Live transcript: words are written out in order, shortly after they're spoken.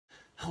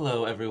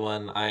Hello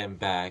everyone, I am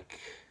back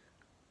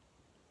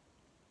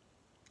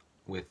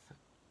with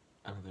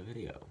another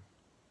video.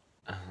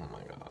 Oh my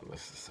god,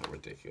 this is so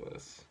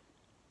ridiculous.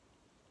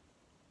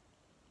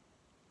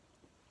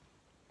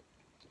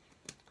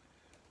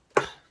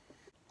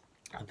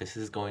 This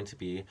is going to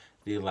be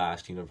the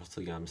last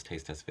Universal Yums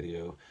taste test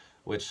video,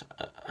 which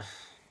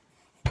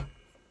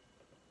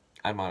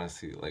I'm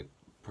honestly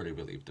pretty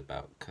relieved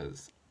about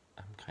because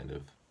I'm kind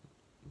of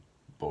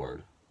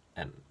bored,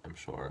 and I'm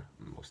sure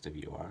most of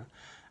you are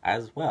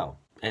as well.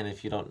 And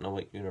if you don't know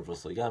what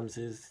Universal Yums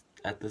is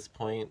at this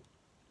point,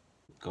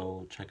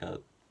 go check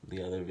out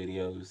the other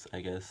videos,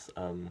 I guess.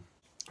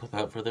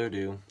 Without further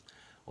ado,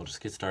 we'll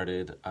just get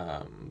started.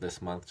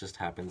 This month just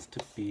happens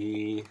to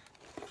be...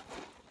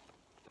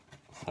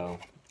 so,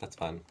 that's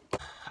fun.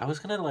 I was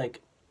gonna,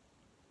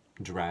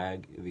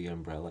 drag The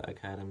Umbrella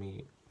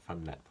Academy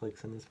from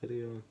Netflix in this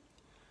video.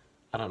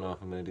 I don't know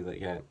if I'm gonna do that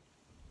yet.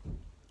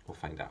 We'll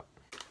find out.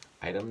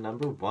 Item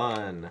number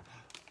 1.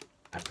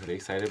 I'm pretty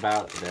excited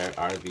about. There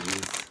are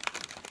these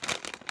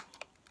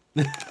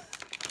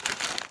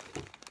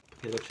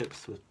potato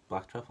chips with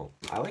black truffle.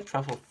 I like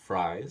truffle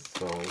fries,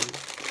 so...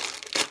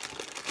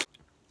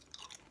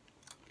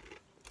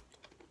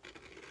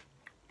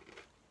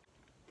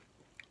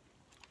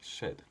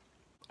 Shit.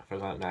 I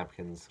forgot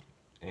napkins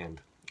and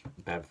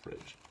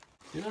beverage.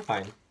 These are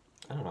fine.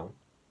 I don't know.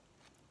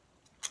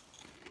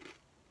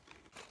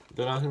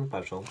 They're nothing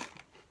special.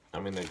 I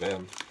mean, they're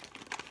good.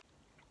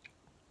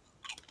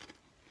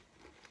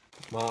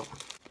 Well,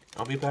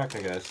 I'll be back,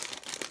 I guess.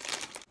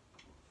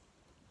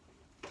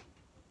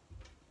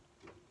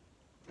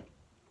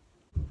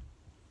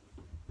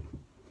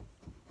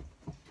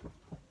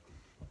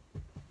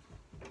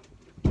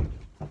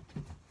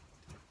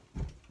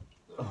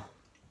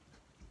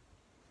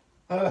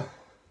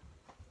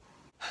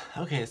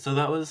 Okay, so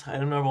that was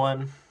item number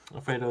 1,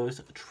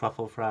 Alfredo's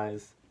truffle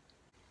fries.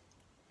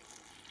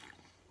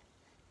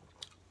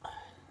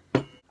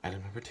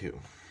 Item number 2.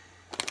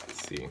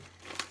 Let's see.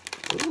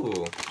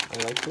 Ooh,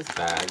 I like this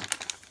bag.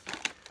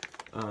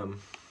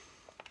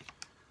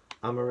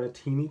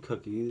 Amaretini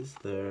cookies.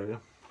 They're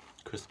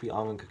crispy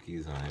almond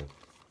cookies, and I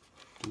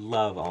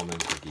love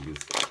almond cookies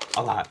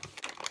a lot.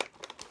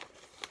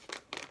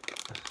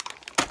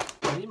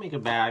 How do you make a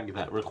bag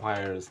that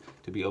requires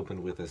to be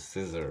opened with a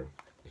scissor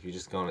if you're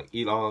just gonna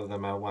eat all of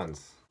them at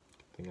once?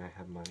 I think I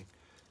have my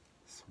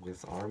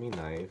Swiss Army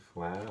knife.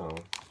 Wow.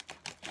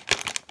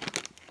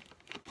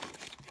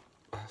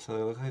 So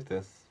they look like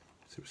this.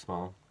 Super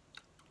small.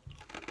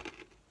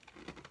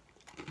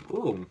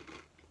 Ooh.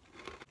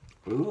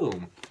 Ooh.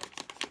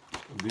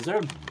 These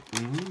are...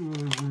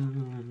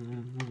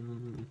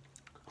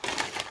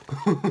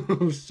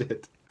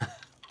 Shit.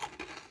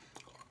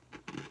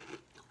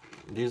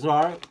 These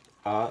are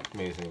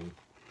amazing.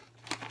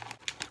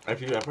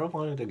 If you ever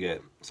wanted to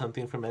get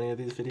something from any of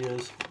these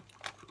videos,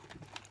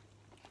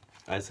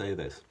 I'd say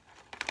this.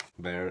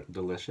 They're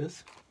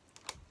delicious.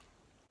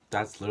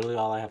 That's literally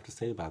all I have to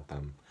say about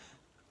them.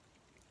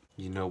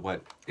 You know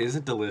what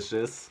isn't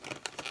delicious?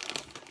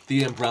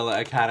 The Umbrella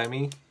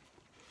Academy.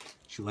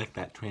 Did you like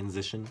that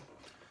transition?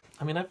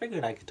 I mean, I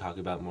figured I could talk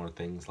about more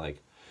things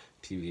like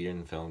TV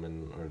and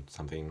film or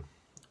something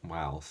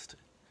whilst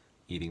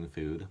eating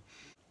food.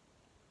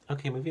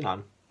 Okay, moving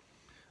on.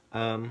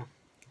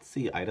 Let's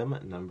see, item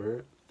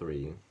number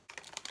 3.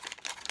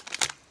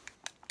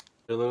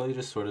 They're literally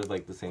just sort of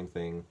like the same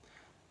thing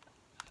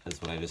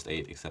as what I just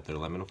ate, except they're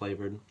lemon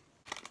flavored.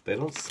 They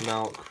don't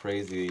smell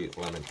crazy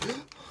lemon.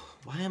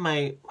 Why am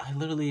I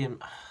literally am...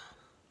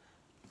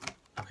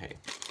 Okay.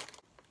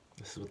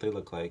 This is what they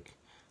look like.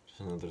 Just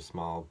another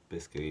small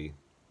biscuity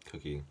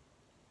cookie.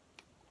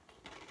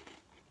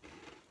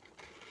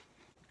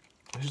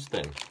 Here's the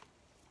thing.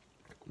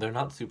 They're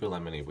not super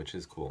lemony, which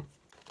is cool.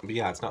 But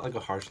yeah, it's not like a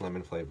harsh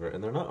lemon flavor,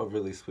 and they're not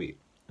overly sweet,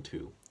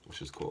 too,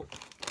 which is cool.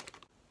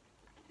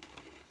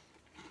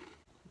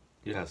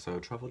 Yeah, so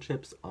truffle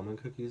chips,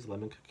 almond cookies,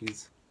 lemon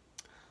cookies,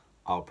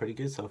 all pretty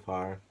good so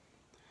far.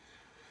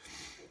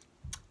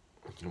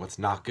 You know what's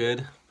not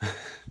good?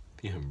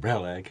 The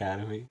Umbrella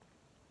Academy.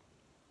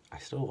 I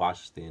still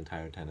watched the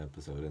entire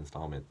 10-episode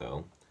installment,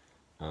 though.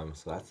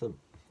 So that's a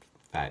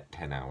fat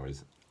 10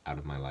 hours out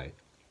of my life.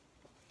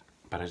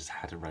 But I just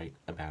had to write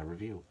a bad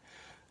review.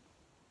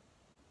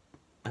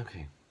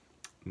 Okay,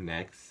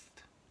 next,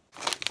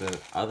 the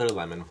other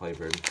lemon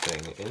flavored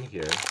thing in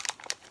here.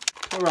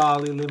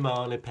 Corale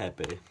limone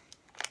pepe.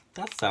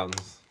 That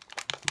sounds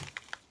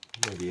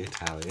maybe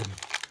Italian.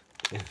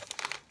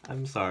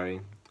 I'm sorry.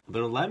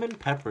 They're lemon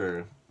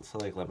pepper. So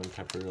like lemon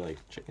pepper like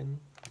chicken?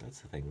 That's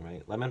the thing,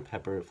 right? Lemon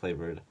pepper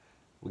flavored.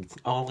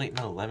 Oh wait,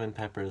 no. Lemon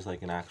pepper is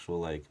like an actual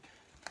like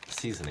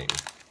seasoning.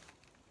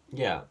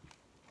 Yeah.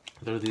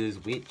 There are these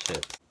wheat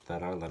chips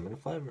that are lemon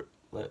flavor.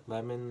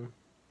 Lemon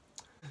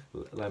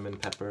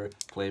pepper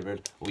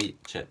flavored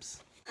wheat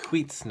chips.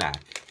 Wheat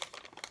snack.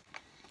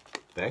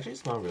 They actually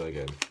smell really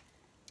good.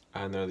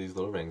 And there are these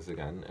little rings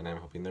again, and I'm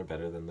hoping they're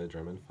better than the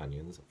German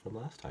Funyuns from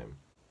last time.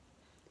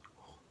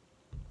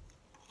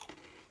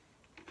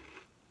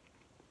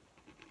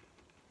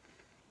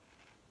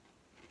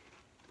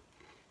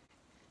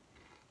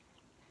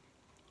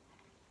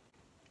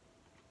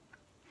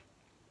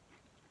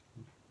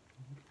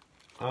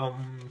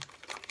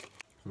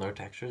 Their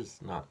texture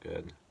is not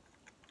good.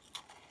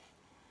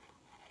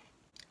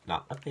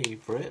 Not a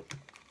favorite.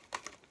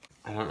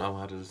 I don't know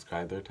how to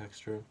describe their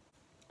texture.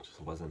 It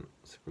just wasn't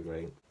super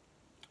great.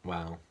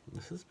 Wow,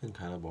 this has been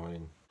kind of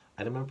boring.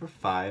 Item number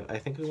 5, I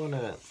think we want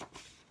to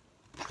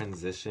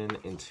transition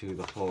into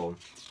the whole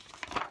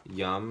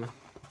yum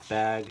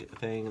bag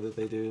thing that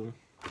they do.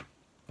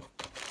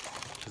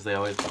 Because they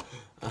always...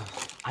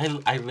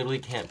 I literally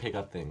can't pick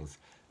up things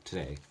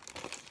today.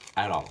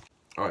 At all.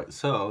 Alright,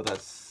 so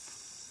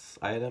that's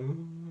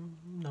item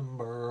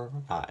number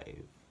 5.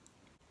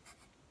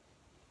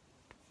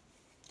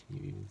 Can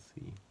you even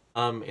see?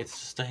 It's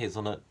just a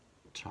hazelnut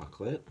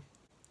chocolate.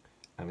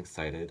 I'm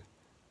excited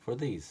for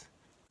these.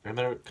 And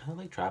they're kind of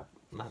like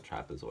not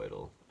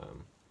trapezoidal.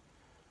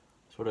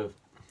 Sort of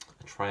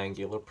a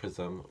triangular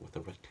prism with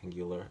a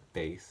rectangular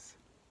base.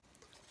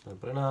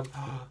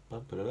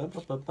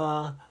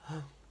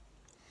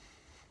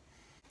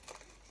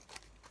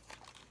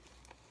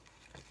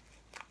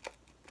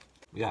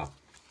 Yeah,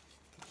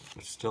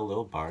 it's still a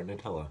little bar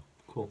Nutella.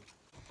 Cool.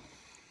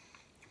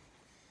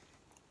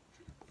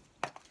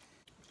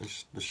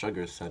 The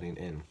sugar's setting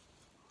in.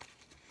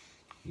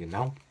 You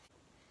know?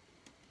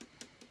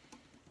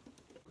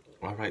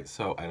 Alright,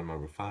 so item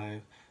number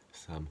 5,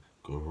 some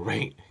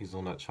great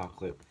hazelnut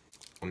chocolate.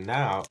 And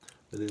now,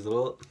 with these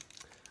little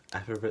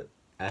effervescent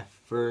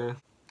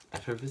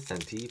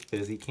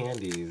fizzy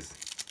candies.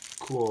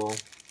 Cool.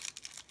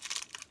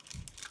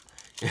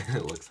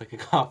 It looks like a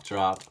cough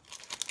drop.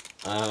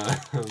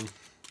 And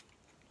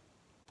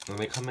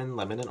they come in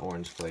lemon and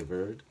orange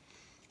flavored.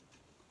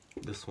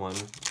 This one,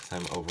 because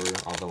I'm over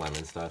all the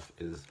lemon stuff,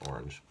 is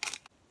orange.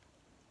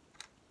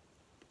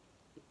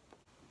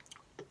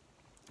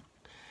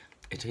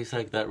 It tastes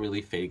like that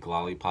really fake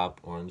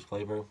lollipop orange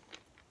flavor.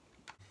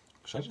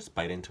 Should I just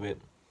bite into it?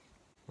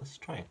 Let's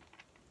try.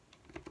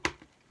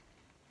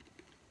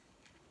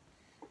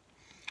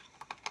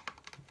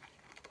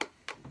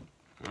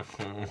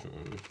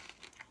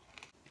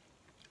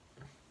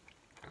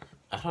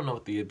 I don't know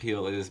what the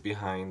appeal is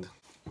behind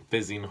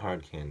fizzing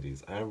hard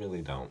candies. I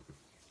really don't.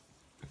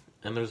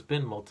 And there's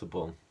been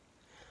multiple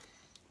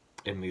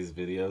in these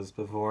videos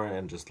before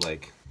and just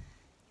like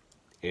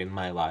in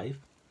my life.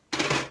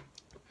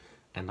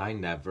 And I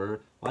never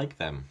like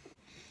them.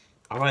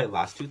 Alright,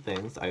 last 2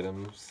 things.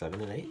 Items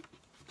 7 and 8.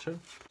 Sure.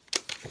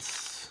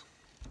 It's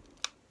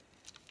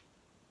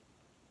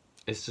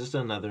just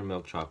another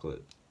milk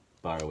chocolate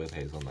bar with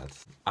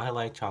hazelnuts. I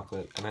like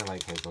chocolate and I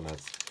like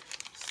hazelnuts.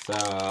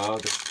 So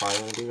this is probably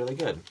going to be really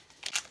good.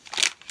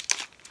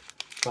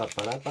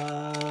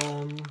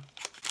 Ba-ba-da-bum.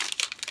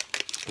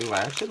 Ooh, I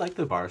actually like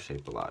the bar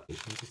shape a lot.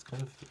 It's just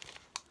kind of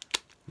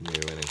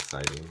new and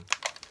exciting.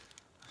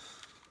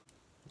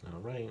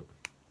 Alright.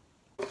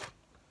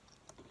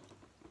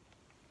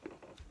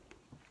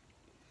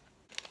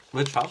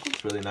 The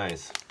chocolate's really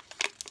nice.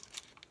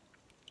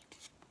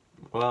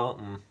 Well,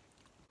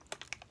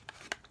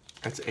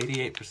 it's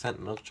 88%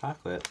 milk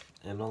chocolate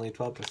and only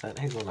 12%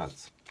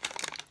 hazelnuts.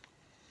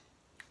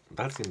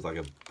 That seems like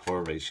a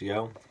poor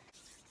ratio.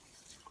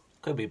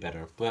 Could be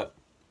better, but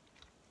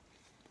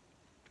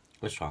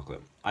it's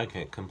chocolate. I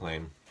can't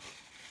complain.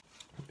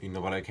 You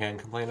know what I can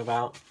complain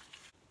about?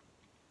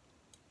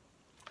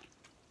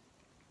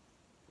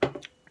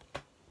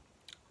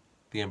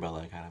 The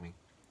Umbrella Academy.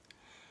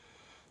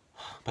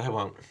 But I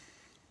won't.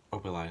 Or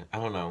will I? I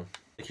don't know.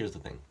 Here's the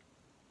thing.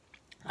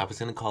 I was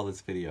gonna call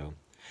this video,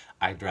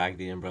 I dragged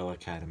the Umbrella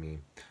Academy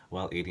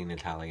while eating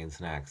Italian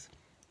snacks.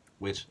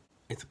 Which,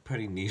 it's a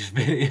pretty niche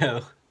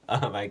video,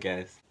 I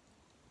guess.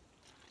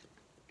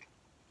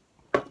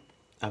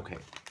 Okay.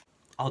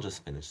 I'll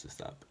just finish this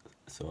up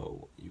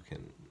so you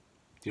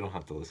don't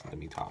have to listen to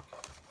me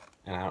talk.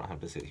 And I don't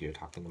have to sit here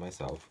talking to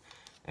myself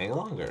any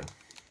longer.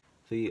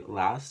 The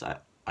last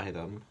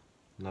item,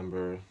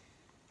 number...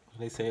 What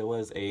did they say it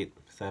was? 8,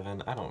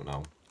 7, I don't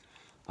know.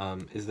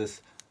 Is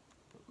this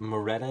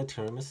Moretta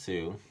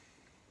Tiramisu.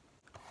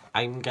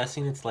 I'm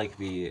guessing it's like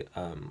the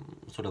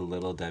sort of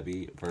Little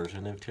Debbie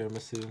version of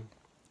tiramisu.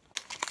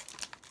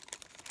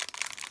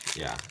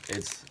 Yeah,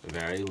 it's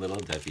very Little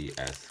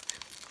Debbie-esque,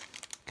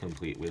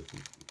 complete with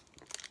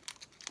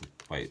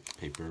white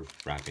paper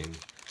wrapping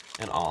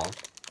and all,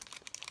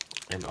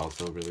 and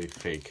also really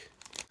fake,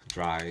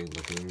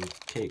 dry-looking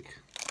cake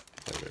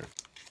flavor.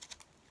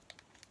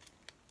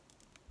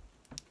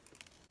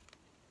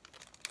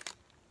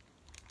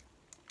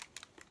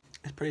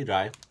 It's pretty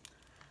dry,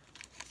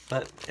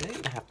 but it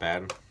ain't half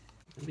bad.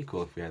 It'd be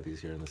cool if we had these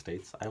here in the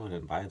States. I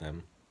wouldn't buy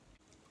them.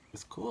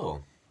 It's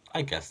cool.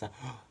 I guess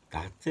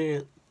that's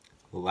it.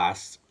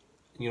 Last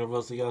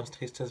Universal Yums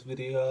Taste Test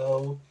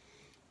video.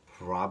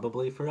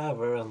 Probably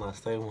forever,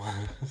 unless they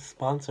want to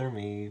sponsor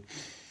me.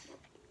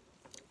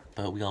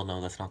 But we all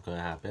know that's not going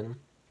to happen.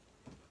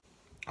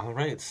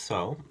 Alright,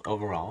 so,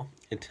 overall,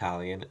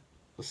 Italian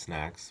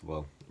snacks,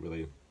 well,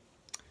 really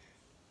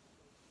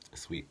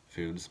sweet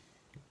foods,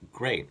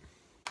 great.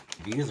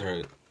 These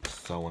are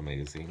so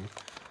amazing.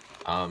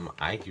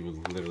 I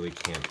literally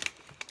can't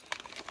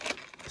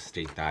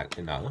state that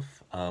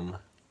enough.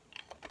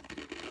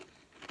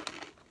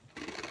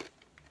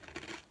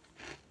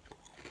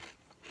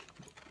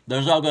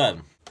 They're so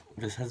good.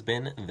 This has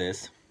been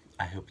this.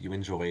 I hope you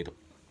enjoyed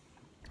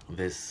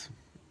this,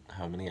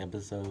 how many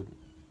episode?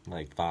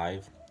 Like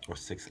 5 or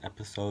 6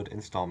 episode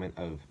installment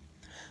of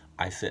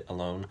I sit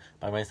alone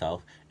by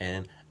myself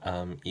and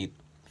eat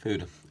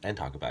food and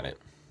talk about it.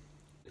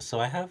 So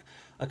I have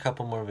a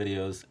couple more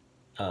videos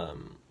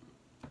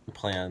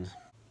planned.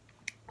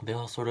 They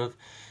all sort of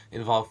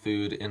involve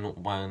food in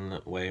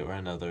one way or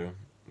another,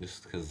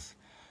 just because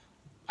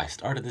I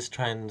started this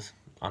trend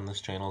on this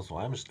channel, so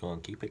I'm just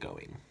going to keep it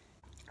going.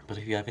 But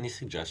if you have any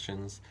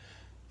suggestions,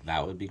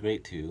 that would be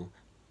great too.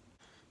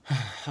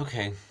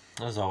 Okay,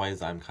 as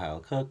always, I'm Kyle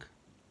Cook.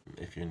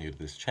 If you're new to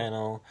this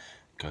channel,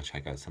 go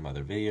check out some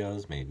other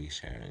videos, maybe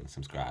share and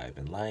subscribe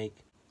and like.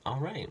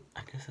 Alright,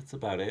 I guess that's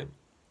about it.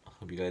 I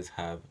hope you guys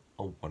have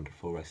a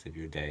wonderful rest of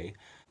your day.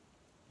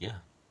 Yeah,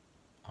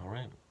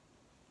 alright.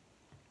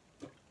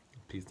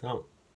 Peace out.